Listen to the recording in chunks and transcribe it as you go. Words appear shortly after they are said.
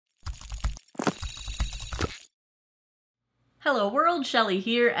Hello world, Shelly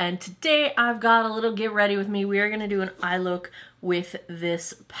here, and today I've got a little get ready with me. We are going to do an eye look with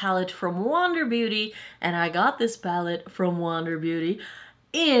this palette from Wander Beauty, and I got this palette from Wander Beauty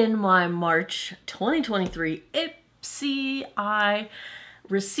in my March 2023 Ipsy. I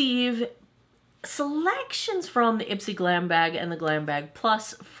receive selections from the Ipsy Glam Bag and the Glam Bag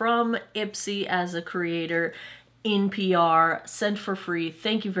Plus from Ipsy as a creator in PR, sent for free.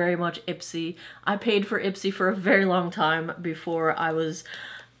 Thank you very much, Ipsy. I paid for Ipsy for a very long time before I was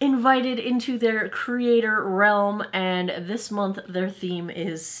invited into their creator realm, and this month their theme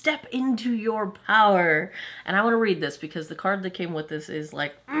is Step Into Your Power. And I want to read this because the card that came with this is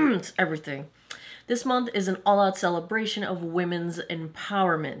like, it's everything. This month is an all-out celebration of women's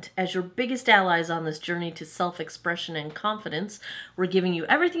empowerment. As your biggest allies on this journey to self-expression and confidence, we're giving you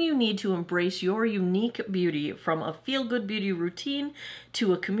everything you need to embrace your unique beauty, from a feel-good beauty routine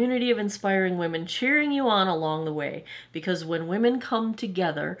to a community of inspiring women cheering you on along the way. Because when women come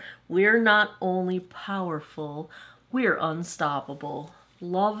together, we're not only powerful, we're unstoppable.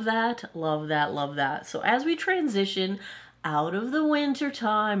 Love that, love that, love that. So as we transition out of the winter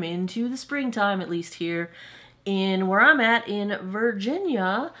time into the springtime, at least here in where I'm at in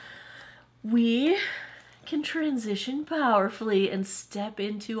Virginia, we can transition powerfully and step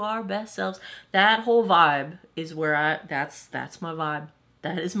into our best selves. That whole vibe is where that's my vibe.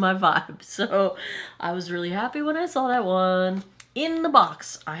 That is my vibe. So I was really happy when I saw that one in the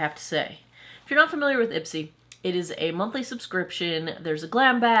box, I have to say. If you're not familiar with Ipsy, it is a monthly subscription. There's a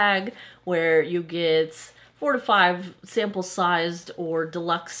glam bag where you get 4 to 5 sample-sized or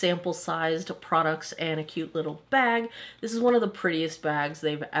deluxe sample-sized products and a cute little bag. This is one of the prettiest bags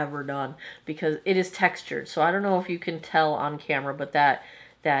they've ever done because it is textured. So I don't know if you can tell on camera, but that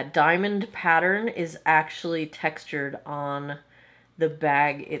diamond pattern is actually textured on the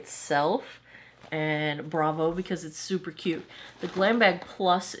bag itself. And bravo, because it's super cute. The Glam Bag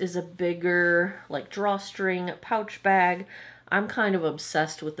Plus is a bigger, like, drawstring pouch bag. I'm kind of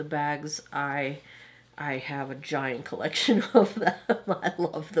obsessed with the bags. I have a giant collection of them. I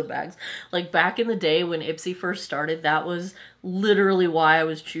love the bags. Like back in the day when Ipsy first started, that was literally why I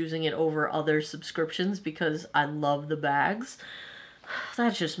was choosing it over other subscriptions, because I love the bags.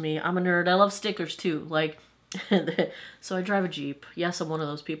 That's just me. I'm a nerd. I love stickers too. Like, so I drive a Jeep. Yes, I'm one of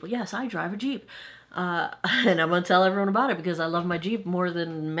those people. Yes, I drive a Jeep. And I'm going to tell everyone about it because I love my Jeep more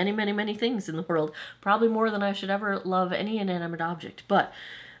than many, many, many things in the world. Probably more than I should ever love any inanimate object. But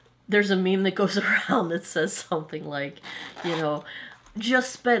there's a meme that goes around that says something like, you know,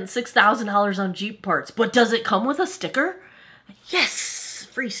 just spent $6,000 on Jeep parts, but does it come with a sticker? Yes,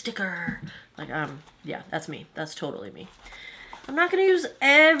 free sticker. Like, yeah, that's me. That's totally me. I'm not going to use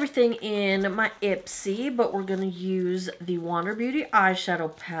everything in my Ipsy, but we're going to use the Wander Beauty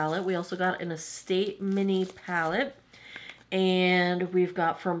eyeshadow palette. We also got an Estate Mini palette, and we've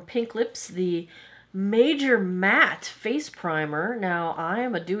got from Pink Lips the Major Matte Face Primer. Now, I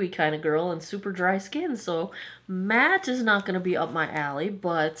am a dewy kind of girl and super dry skin, so matte is not going to be up my alley,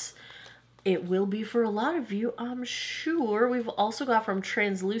 but it will be for a lot of you, I'm sure. We've also got from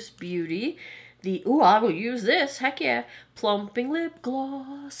Transluce Beauty the, ooh, I will use this, heck yeah, Plumping Lip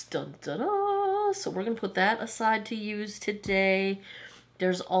Gloss. Dun, dun, dun. So we're going to put that aside to use today.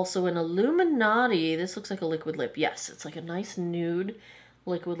 There's also an Illuminati. This looks like a liquid lip. Yes, it's like a nice nude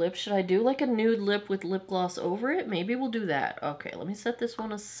liquid lip. Should I do like a nude lip with lip gloss over it? Maybe we'll do that. Okay, let me set this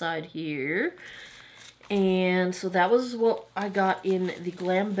one aside here. And so that was what I got in the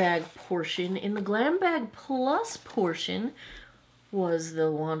Glam Bag portion. In the Glam Bag Plus portion was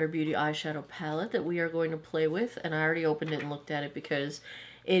the Wander Beauty eyeshadow palette that we are going to play with. And I already opened it and looked at it because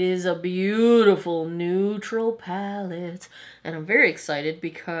it is a beautiful neutral palette. And I'm very excited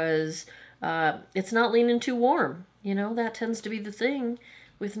because it's not leaning too warm. You know, that tends to be the thing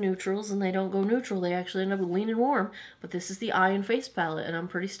with neutrals, and they don't go neutral. They actually end up leaning warm. But this is the eye and face palette, and I'm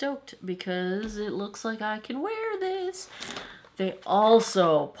pretty stoked because it looks like I can wear this. They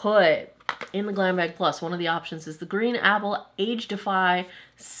also put in the Glam Bag Plus, one of the options is the Green Apple Age Defy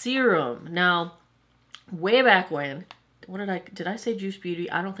Serum. Now, way back when, did I say Juice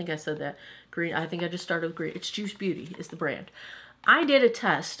Beauty? I don't think I said that. Green, I think I just started with green. It's Juice Beauty is the brand. I did a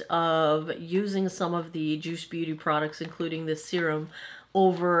test of using some of the Juice Beauty products, including this serum,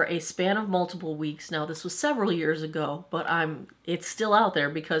 over a span of multiple weeks. Now, this was several years ago, but it's still out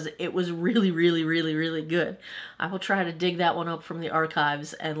there because it was really, really, really, really good. I will try to dig that one up from the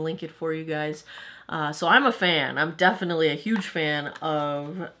archives and link it for you guys. So I'm a fan. I'm definitely a huge fan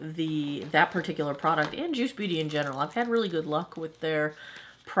of that particular product and Juice Beauty in general. I've had really good luck with their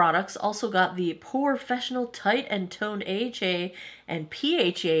products. Also got the Professional Tight and Toned AHA and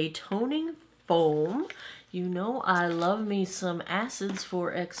PHA Toning Foam. You know I love me some acids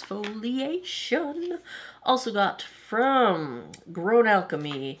for exfoliation. Also got from Grown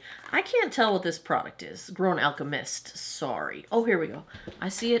Alchemy. I can't tell what this product is. Grown Alchemist, sorry. Oh, here we go. I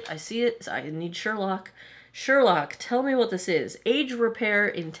see it, I see it. I need Sherlock. Sherlock, tell me what this is. Age Repair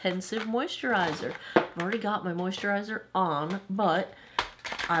Intensive Moisturizer. I've already got my moisturizer on, but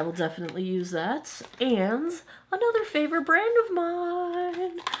I will definitely use that. And another favorite brand of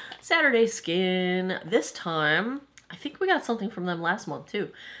mine, Saturday Skin. This time, I think we got something from them last month too.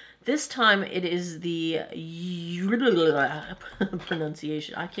 This time it is the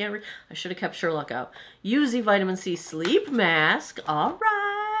pronunciation. I can't read. I should have kept Sherlock out. UZ Vitamin C Sleep Mask. All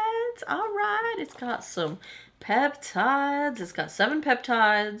right, all right. It's got some peptides. It's got 7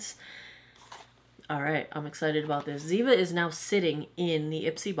 peptides. All right, I'm excited about this. Ziva is now sitting in the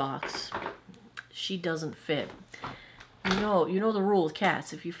Ipsy box. She doesn't fit. You know the rule with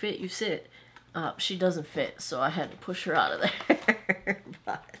cats. If you fit, you sit. She doesn't fit, so I had to push her out of there.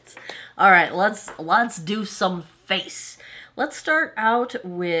 But all right, let's do some face. Let's start out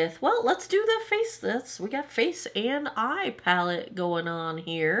with, well, let's do the face. We got face and eye palette going on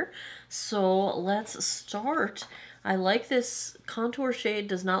here. So let's start. I like this contour shade.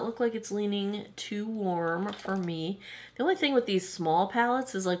 Does not look like it's leaning too warm for me. The only thing with these small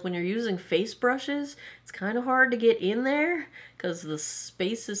palettes is like when you're using face brushes, it's kind of hard to get in there because the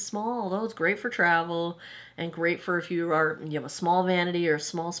space is small, although it's great for travel and great for if you have a small vanity or a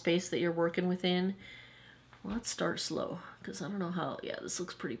small space that you're working within. Let's start slow because I don't know how, yeah, this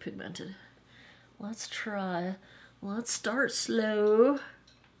looks pretty pigmented. Let's start slow.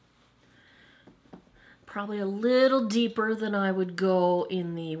 Probably a little deeper than I would go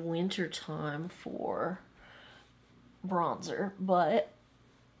in the winter time for bronzer, but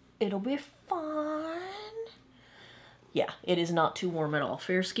it'll be fun. Yeah, it is not too warm at all.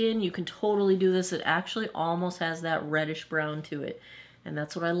 Fair skin, you can totally do this. It actually almost has that reddish brown to it, and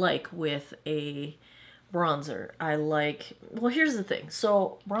that's what I like with a bronzer. I like, well, here's the thing.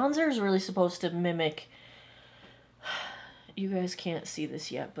 So bronzer is really supposed to mimic, you guys can't see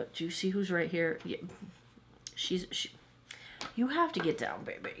this yet, but do you see who's right here? Yeah. You have to get down,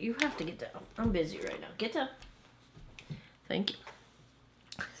 baby. You have to get down. I'm busy right now. Get down. Thank you.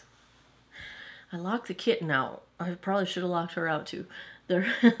 I locked the kitten out. I probably should have locked her out too.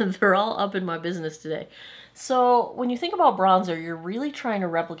 They're all up in my business today. So when you think about bronzer, you're really trying to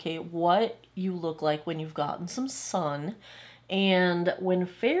replicate what you look like when you've gotten some sun. And when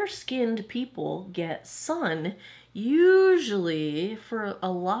fair-skinned people get sun, usually for a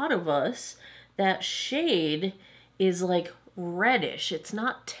lot of us, that shade is like reddish. It's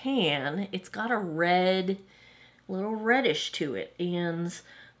not tan. It's got a little reddish to it. And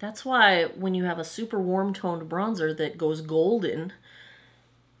that's why when you have a super warm toned bronzer that goes golden,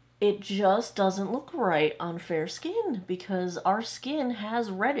 it just doesn't look right on fair skin because our skin has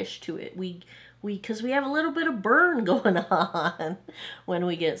reddish to it. Because we have a little bit of burn going on when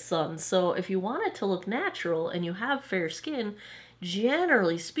we get sun. So if you want it to look natural and you have fair skin,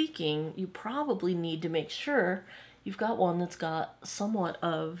 generally speaking, you probably need to make sure you've got one that's got somewhat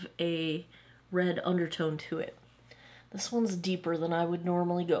of a red undertone to it. This one's deeper than I would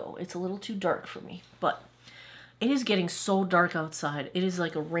normally go. It's a little too dark for me, but it is getting so dark outside. It is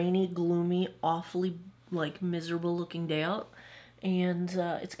like a rainy, gloomy, awfully like miserable looking day out. And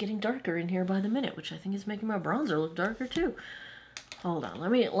it's getting darker in here by the minute, which I think is making my bronzer look darker too. Hold on, let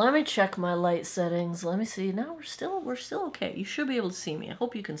me check my light settings. Let me see. Now we're still okay. You should be able to see me. I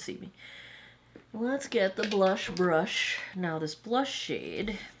hope you can see me. Let's get the blush brush. Now this blush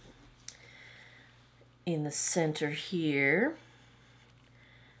shade in the center here.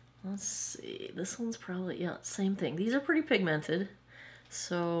 Let's see. This one's probably, yeah, same thing. These are pretty pigmented,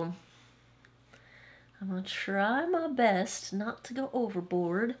 so I'm gonna try my best not to go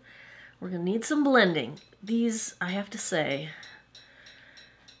overboard. We're gonna need some blending. These, I have to say,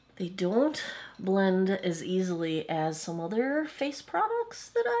 they don't blend as easily as some other face products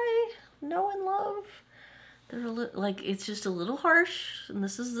that I know and love. They're a little, like, it's just a little harsh. And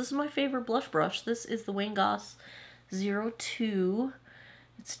this is my favorite blush brush. This is the Wayne Goss 02.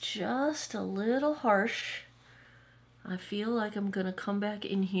 It's just a little harsh. I feel like I'm gonna come back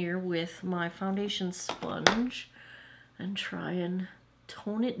in here with my foundation sponge and try and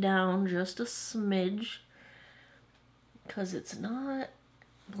tone it down just a smidge, because it's not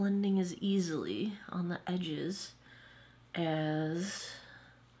blending as easily on the edges as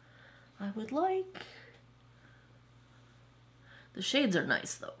I would like. The shades are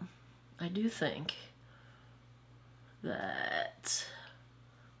nice though. I do think that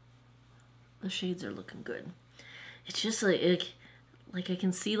the shades are looking good. It's just like Like I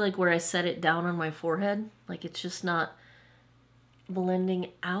can see like where I set it down on my forehead. Like it's just not blending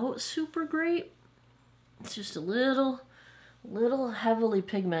out super great. It's just a little heavily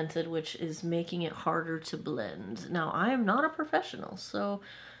pigmented, which is making it harder to blend. Now, I am not a professional, so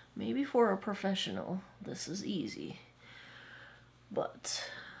maybe for a professional, this is easy. But,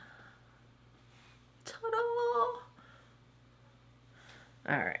 ta-da!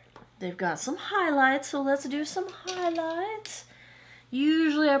 Alright, they've got some highlights, so let's do some highlights.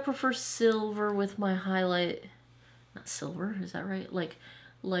 Usually I prefer silver with my highlight. Not silver, is that right? Like,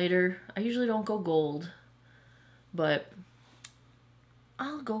 lighter. I usually don't go gold, but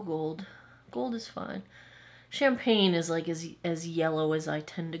I'll go gold. Gold is fine. Champagne is like as yellow as I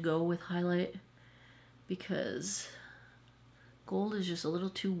tend to go with highlight, because gold is just a little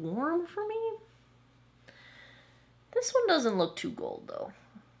too warm for me. This one doesn't look too gold though.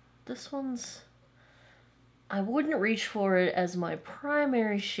 This one's, I wouldn't reach for it as my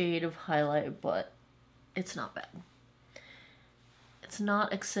primary shade of highlight, but it's not bad. It's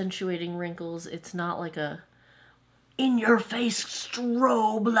not accentuating wrinkles. It's not like a in-your-face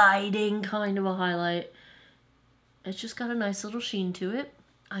strobe lighting kind of a highlight. It's just got a nice little sheen to it.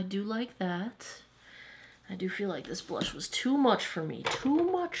 I do like that. I do feel like this blush was too much for me. Too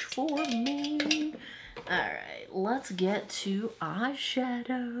much for me. Alright, let's get to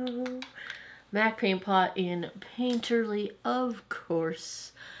eyeshadow. MAC Paint Pot in Painterly, of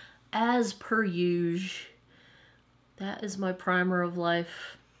course, as per usual. That is my primer of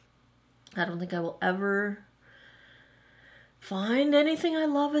life. I don't think I will ever find anything I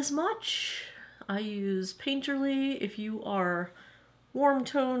love as much. I use Painterly. If you are warm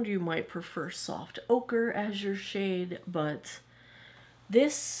toned, you might prefer soft ochre as your shade, but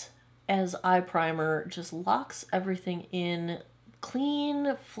this as eye primer just locks everything in.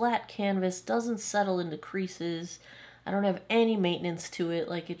 Clean, flat canvas, doesn't settle into creases. I don't have any maintenance to it.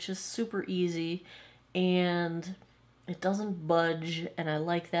 Like, it's just super easy and it doesn't budge, and I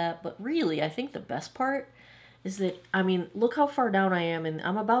like that. But really, I think the best part is that, I mean, look how far down I am, and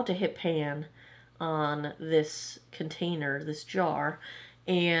I'm about to hit pan on this container, this jar,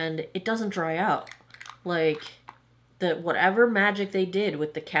 and it doesn't dry out. Like, whatever magic they did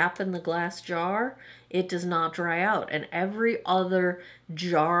with the cap in the glass jar, it does not dry out. And every other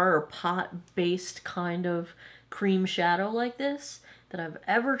jar or pot-based kind of cream shadow like this that I've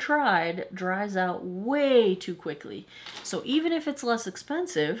ever tried dries out way too quickly. So even if it's less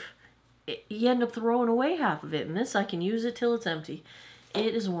expensive, you end up throwing away half of it. And this, I can use it till it's empty.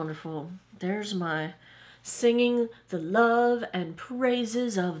 It is wonderful. There's my singing the love and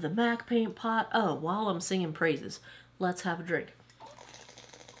praises of the MAC Paint Pot. Oh, while I'm singing praises, let's have a drink.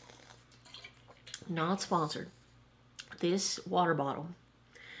 Not sponsored. This water bottle.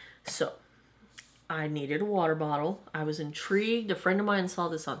 So, I needed a water bottle. I was intrigued. A friend of mine saw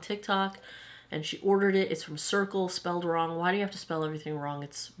this on TikTok and she ordered it. It's from Cirkul, spelled wrong. Why do you have to spell everything wrong?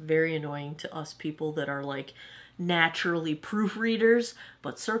 It's very annoying to us people that are like naturally proofreaders.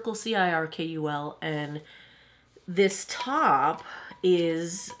 But Cirkul, C-I-R-K-U-L. And this top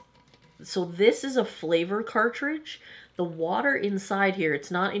is, so this is a flavor cartridge. The water inside here,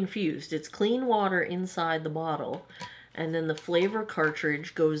 it's not infused. It's clean water inside the bottle. And then the flavor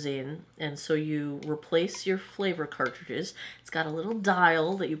cartridge goes in, and so you replace your flavor cartridges. It's got a little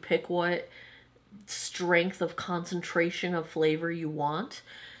dial that you pick what strength of concentration of flavor you want.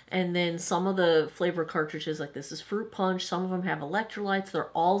 And then some of the flavor cartridges, like this is fruit punch, some of them have electrolytes. They're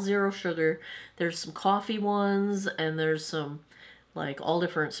all zero sugar. There's some coffee ones, and there's some like all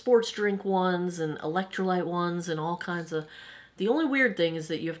different sports drink ones and electrolyte ones and all kinds of... The only weird thing is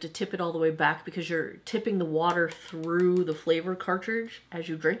that you have to tip it all the way back because you're tipping the water through the flavor cartridge as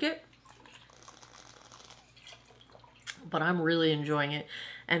you drink it. But I'm really enjoying it.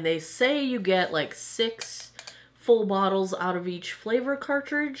 And they say you get like 6 full bottles out of each flavor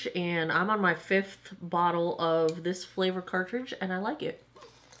cartridge. And I'm on my 5th bottle of this flavor cartridge and I like it.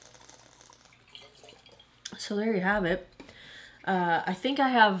 So there you have it. I think I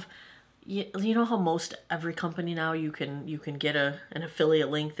have... You know how most every company now you can get an affiliate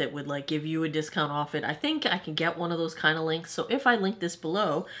link that would like give you a discount off it. I think I can get one of those kind of links. So if I link this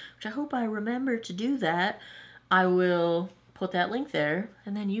below, which I hope I remember to do that, I will put that link there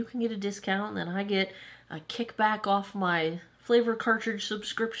and then you can get a discount and then I get a kickback off my flavor cartridge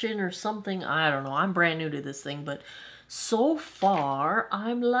subscription or something. I don't know. I'm brand new to this thing, but so far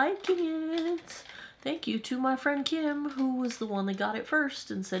I'm liking it. Thank you to my friend Kim, who was the one that got it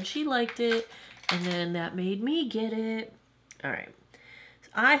first and said she liked it. And then that made me get it. All right. So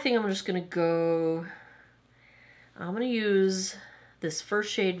I think I'm just going to go... I'm going to use this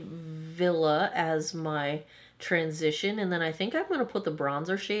first shade Villa as my transition, and then I think I'm going to put the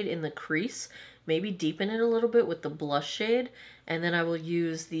bronzer shade in the crease, maybe deepen it a little bit with the blush shade, and then I will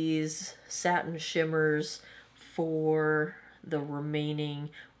use these satin shimmers for the remaining.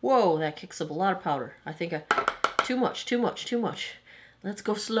 Whoa, that kicks up a lot of powder. I think too much. Let's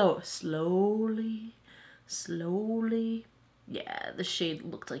go slowly. Yeah, the shade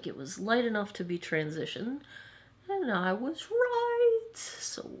looked like it was light enough to be transitioned, and I was right.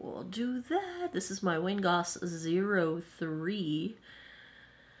 So we'll do that. This is my Wayne Goss 03,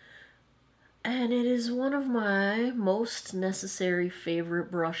 and it is one of my most necessary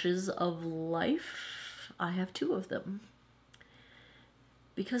favorite brushes of life. I have 2 of them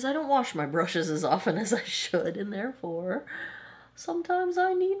because I don't wash my brushes as often as I should, and therefore sometimes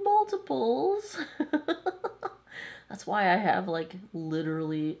I need multiples. That's why I have like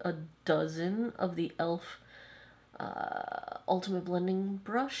literally a dozen of the e.l.f. Ultimate Blending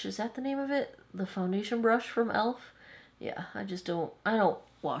Brush. Is that the name of it? The foundation brush from e.l.f. Yeah, I don't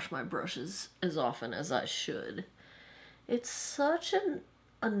wash my brushes as often as I should. It's such an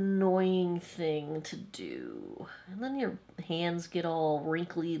annoying thing to do. And then your hands get all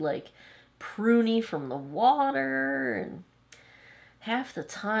wrinkly, like pruny from the water, and half the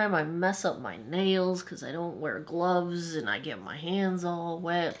time I mess up my nails because I don't wear gloves and I get my hands all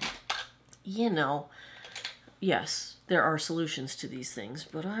wet. You know, yes, there are solutions to these things,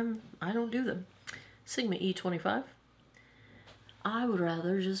 but I don't do them. Sigma E25. I would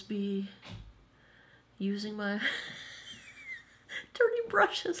rather just be using my dirty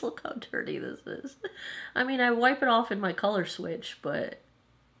brushes. Look how dirty this is. I mean, I wipe it off in my color switch, but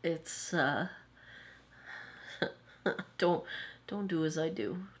it's don't do as I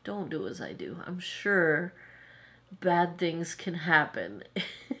do. Don't do as I do. I'm sure bad things can happen.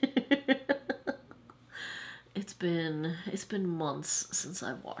 It's been months since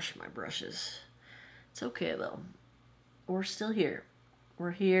I've washed my brushes. It's okay though. We're still here.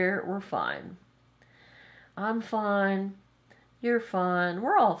 We're here. We're fine. I'm fine. You're fine.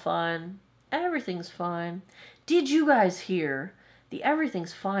 We're all fine. Everything's fine. Did you guys hear the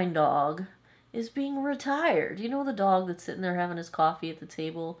Everything's Fine dog is being retired? You know, the dog that's sitting there having his coffee at the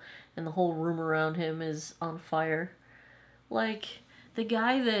table and the whole room around him is on fire? Like, the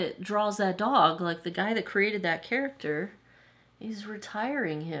guy that draws that dog, like the guy that created that character, is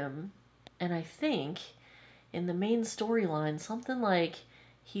retiring him. And I think in the main storyline, something like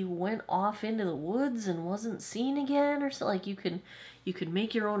he went off into the woods and wasn't seen again, or so. Like you could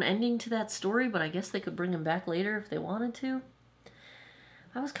make your own ending to that story, but I guess they could bring him back later if they wanted to.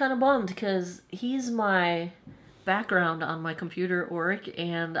 I was kind of bummed because he's my background on my computer orc,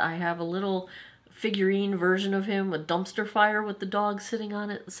 and I have a little figurine version of him, a dumpster fire with the dog sitting on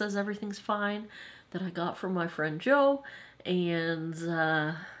it that says Everything's Fine, that I got from my friend Joe, and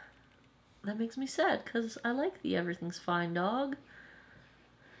that makes me sad because I like the Everything's Fine dog.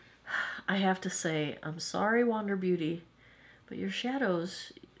 I have to say, I'm sorry, Wander Beauty, but your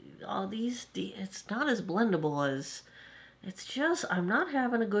shadows, all these, it's not as blendable as, it's just, I'm not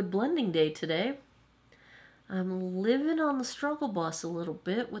having a good blending day today. I'm living on the struggle bus a little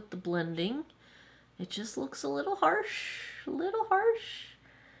bit with the blending. It just looks a little harsh,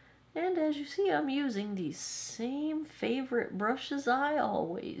 And as you see, I'm using the same favorite brushes I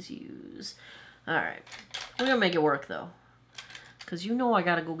always use. Alright, we're gonna make it work though, because you know I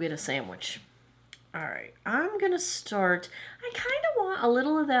gotta go get a sandwich. Alright, I'm gonna start, I kind of want a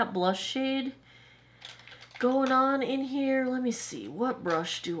little of that blush shade going on in here. Let me see, what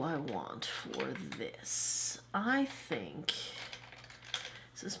brush do I want for this? I think,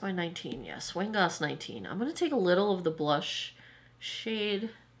 is this my 19? Yes, Wayne Goss 19. I'm gonna take a little of the blush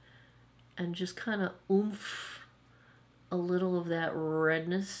shade and just kind of oomph a little of that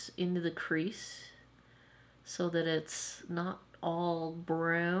redness into the crease so that it's not all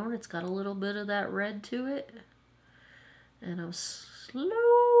brown. It's got a little bit of that red to it. And I'm slowly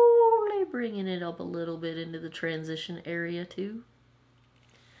bringing it up a little bit into the transition area too.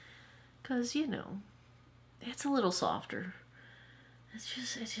 Because, you know, it's a little softer. It's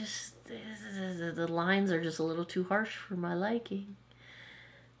just, the lines are just a little too harsh for my liking.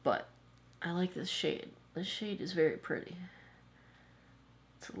 But I like this shade. This shade is very pretty.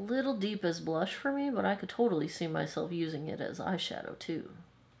 It's a little deep as blush for me, but I could totally see myself using it as eyeshadow too.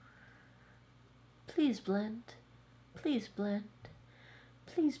 Please blend. Please blend.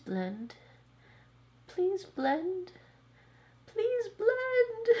 Please blend. Please blend. Please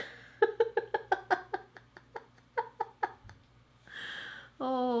blend.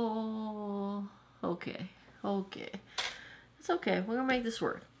 Oh, okay. Okay. It's okay. We're gonna make this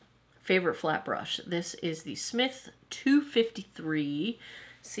work. Favorite flat brush. This is the Smith 253.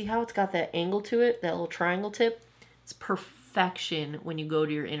 See how it's got that angle to it, that little triangle tip? It's perfection when you go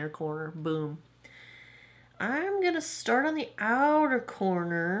to your inner corner. Boom. I'm going to start on the outer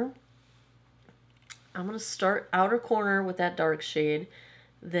corner. I'm going to start outer corner with that dark shade.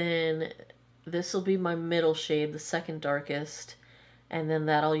 Then this will be my middle shade, the second darkest. And then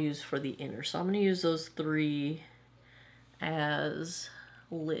that I'll use for the inner. So I'm going to use those three as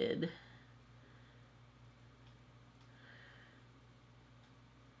lid.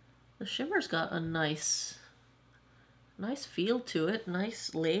 The shimmer's got a nice feel to it.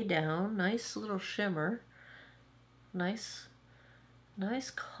 Nice lay down, nice little shimmer. Nice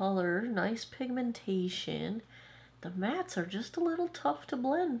color, nice pigmentation. The mattes are just a little tough to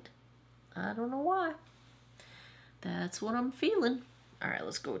blend. I don't know why. That's what I'm feeling. All right,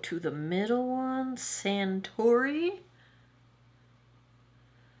 let's go to the middle one, Santori.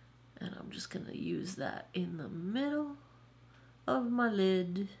 And I'm just gonna use that in the middle of my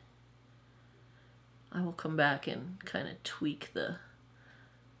lid. I will come back and kind of tweak the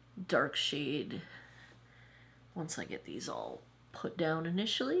dark shade once I get these all put down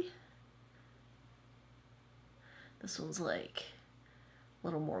initially. This one's like a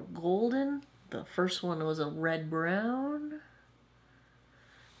little more golden. The first one was a red brown.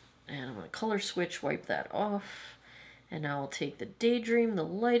 And I'm going to color switch, wipe that off. And now I'll take the Daydream, the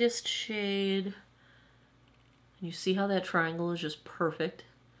lightest shade. And you see how that triangle is just perfect?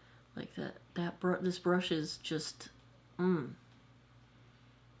 Like this brush is just, I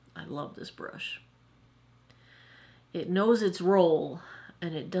love this brush. It knows its role,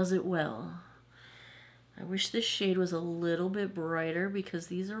 and it does it well. I wish this shade was a little bit brighter because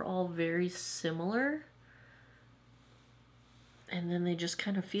these are all very similar. And then they just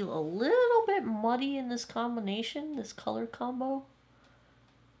kind of feel a little bit muddy in this combination, this color combo.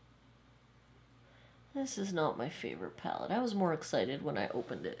 This is not my favorite palette. I was more excited when I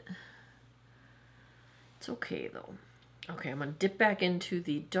opened it. It's okay though. Okay, I'm gonna dip back into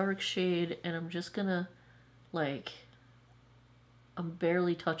the dark shade and I'm just gonna I'm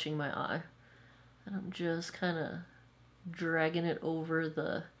barely touching my eye. And I'm just kind of dragging it over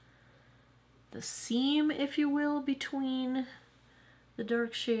the seam, if you will, between the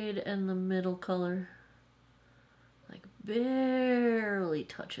dark shade and the middle color. Like barely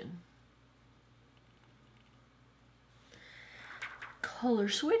touching. Color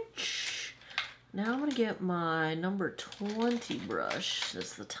switch. Now I'm going to get my number 20 brush.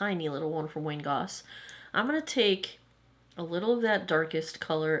 That's the tiny little one from Wayne Goss. I'm going to take a little of that darkest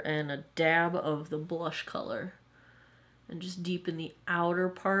color and a dab of the blush color. And just deepen the outer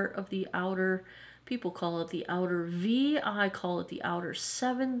part of the outer. People call it the outer V. I call it the outer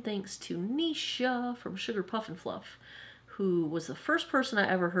 7, thanks to Nisha from Sugar Puff and Fluff, who was the first person I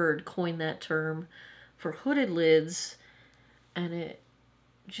ever heard coin that term for hooded lids. And it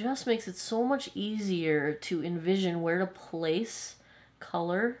just makes it so much easier to envision where to place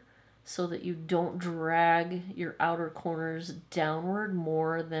color so that you don't drag your outer corners downward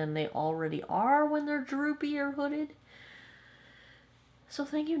more than they already are when they're droopy or hooded. So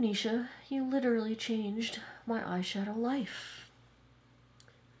thank you, Nisha. You literally changed my eyeshadow life.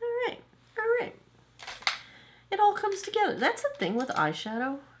 Alright, alright. It all comes together. That's the thing with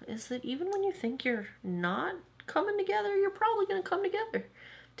eyeshadow, is that even when you think you're not coming together, you're probably going to come together.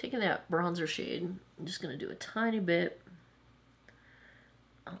 Taking that bronzer shade, I'm just going to do a tiny bit.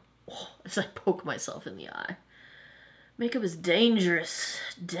 As I poke myself in the eye. Makeup is dangerous.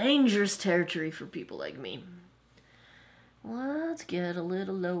 Dangerous territory for people like me. Let's get a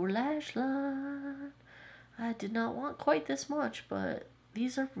little lower lash line. I did not want quite this much, but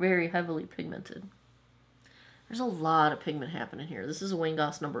these are very heavily pigmented. There's a lot of pigment happening here. This is a Wayne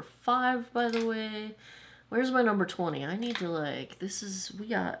Goss number 5, by the way. Where's my number 20? I need to this is a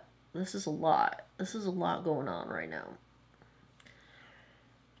lot. This is a lot going on right now.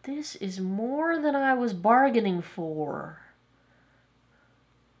 This is more than I was bargaining for.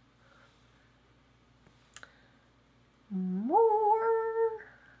 More.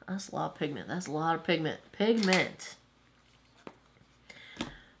 That's a lot of pigment. That's a lot of pigment. Pigment. I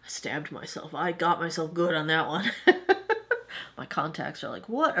stabbed myself. I got myself good on that one. My contacts are like,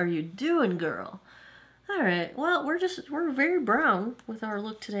 what are you doing, girl? Alright, well, we're very brown with our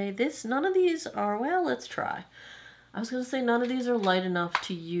look today. None of these are, well, let's try. I was going to say none of these are light enough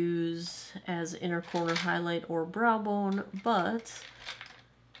to use as inner corner highlight or brow bone, but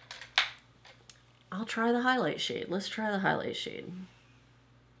I'll try the highlight shade. Let's try the highlight shade.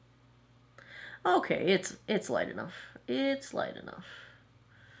 Okay, it's light enough. It's light enough.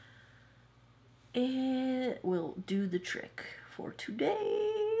 It will do the trick for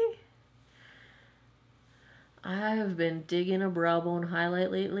today. I've been digging a brow bone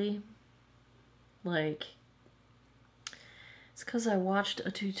highlight lately. Like, it's because I watched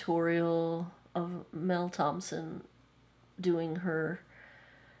a tutorial of Mel Thompson using her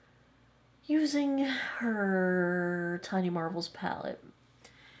Tiny Marvels palette.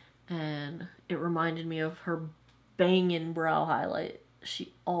 And it reminded me of her bangin' brow highlight.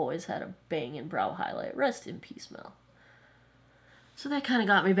 She always had a bangin' brow highlight. Rest in peace, Mel. So that kind of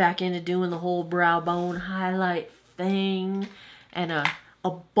got me back into doing the whole brow bone highlight thing. And a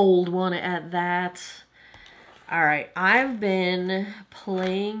bold one at that. Alright, I've been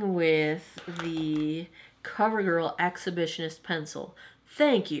playing with the CoverGirl Exhibitionist pencil.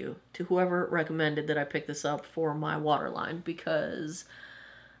 Thank you to whoever recommended that I pick this up for my waterline, because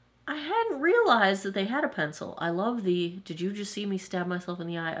I hadn't realized that they had a pencil. I love the... Did you just see me stab myself in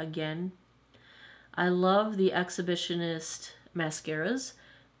the eye again? I love the Exhibitionist mascaras,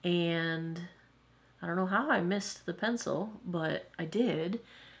 and I don't know how I missed the pencil, but I did.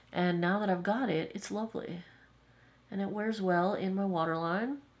 And now that I've got it, it's lovely. And it wears well in my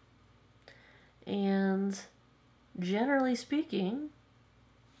waterline. And generally speaking,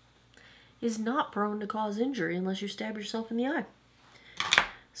 is not prone to cause injury unless you stab yourself in the eye.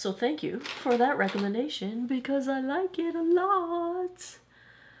 So thank you for that recommendation, because I like it a lot.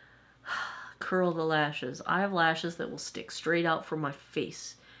 Curl the lashes. I have lashes that will stick straight out from my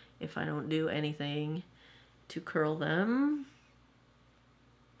face if I don't do anything to curl them.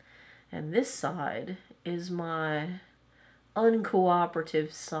 And this side is my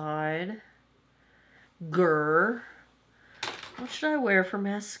uncooperative side. Grr. What should I wear for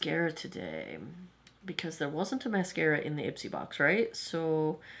mascara today? Because there wasn't a mascara in the Ipsy box, right?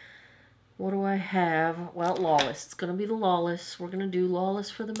 So what do I have? Well, Lawless. It's going to be the Lawless. We're going to do Lawless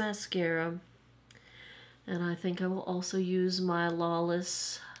for the mascara. And I think I will also use my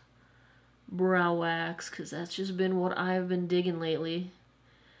Lawless brow wax, because that's just been what I've been digging lately.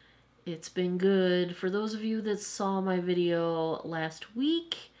 It's been good. For those of you that saw my video last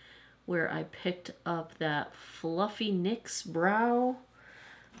week where I picked up that Fluffy NYX brow,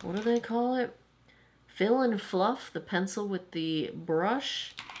 what do they call it? Fill and Fluff, the pencil with the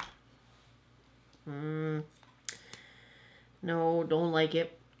brush. No, don't like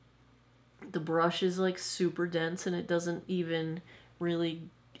it. The brush is like super dense and it doesn't even really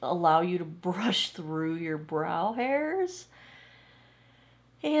allow you to brush through your brow hairs.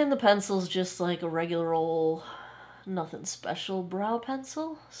 And the pencil's just like a regular old, nothing special brow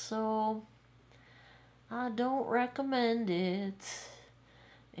pencil. So I don't recommend it.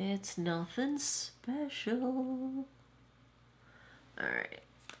 It's nothing special. Alright.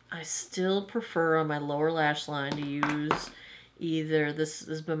 I still prefer on my lower lash line to use either, this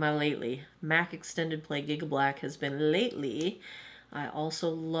has been my lately, MAC Extended Play Giga Black has been lately. I also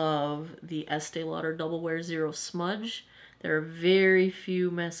love the Estee Lauder Double Wear Zero Smudge. There are very few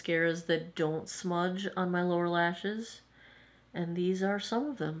mascaras that don't smudge on my lower lashes, and these are some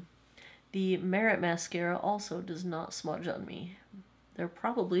of them. The Merit Mascara also does not smudge on me. They're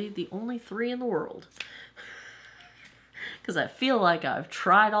probably the only 3 in the world. Because I feel like I've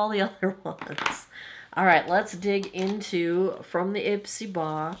tried all the other ones. Alright, let's dig into, from the Ipsy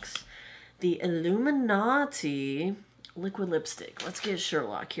box, the Illuminati liquid lipstick. Let's get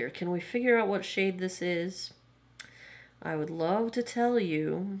Sherlock here. Can we figure out what shade this is? I would love to tell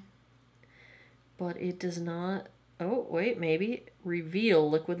you, but it does not... Oh, wait, maybe. Reveal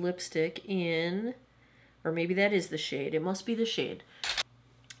liquid lipstick in... Or maybe that is the shade. It must be the shade.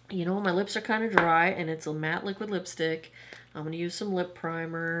 You know, my lips are kind of dry, and it's a matte liquid lipstick. I'm going to use some lip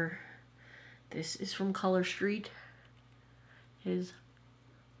primer. This is from Color Street. It is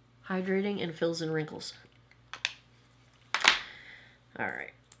hydrating and fills in wrinkles.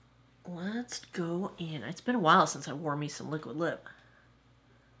 Alright. Let's go in. It's been a while since I wore me some liquid lip.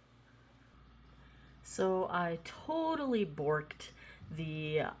 So I totally borked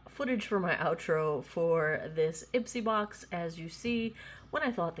the footage for my outro for this Ipsy box. As you see, when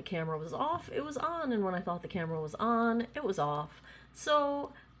I thought the camera was off, it was on, and when I thought the camera was on, it was off.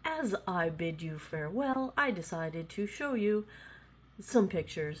 So as I bid you farewell, I decided to show you some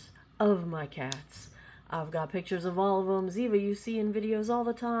pictures of my cats. I've got pictures of all of them. Ziva you see in videos all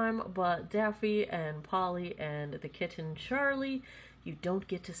the time, but Daffy and Polly and the kitten Charlie you don't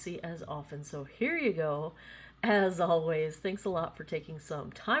get to see as often. So here you go. As always, thanks a lot for taking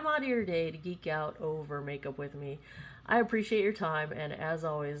some time out of your day to geek out over makeup with me. I appreciate your time, and as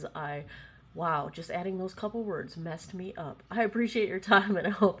always, wow, just adding those couple words messed me up. I appreciate your time, and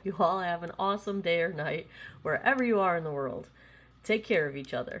I hope you all have an awesome day or night wherever you are in the world. Take care of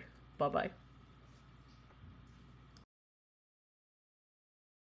each other. Bye-bye.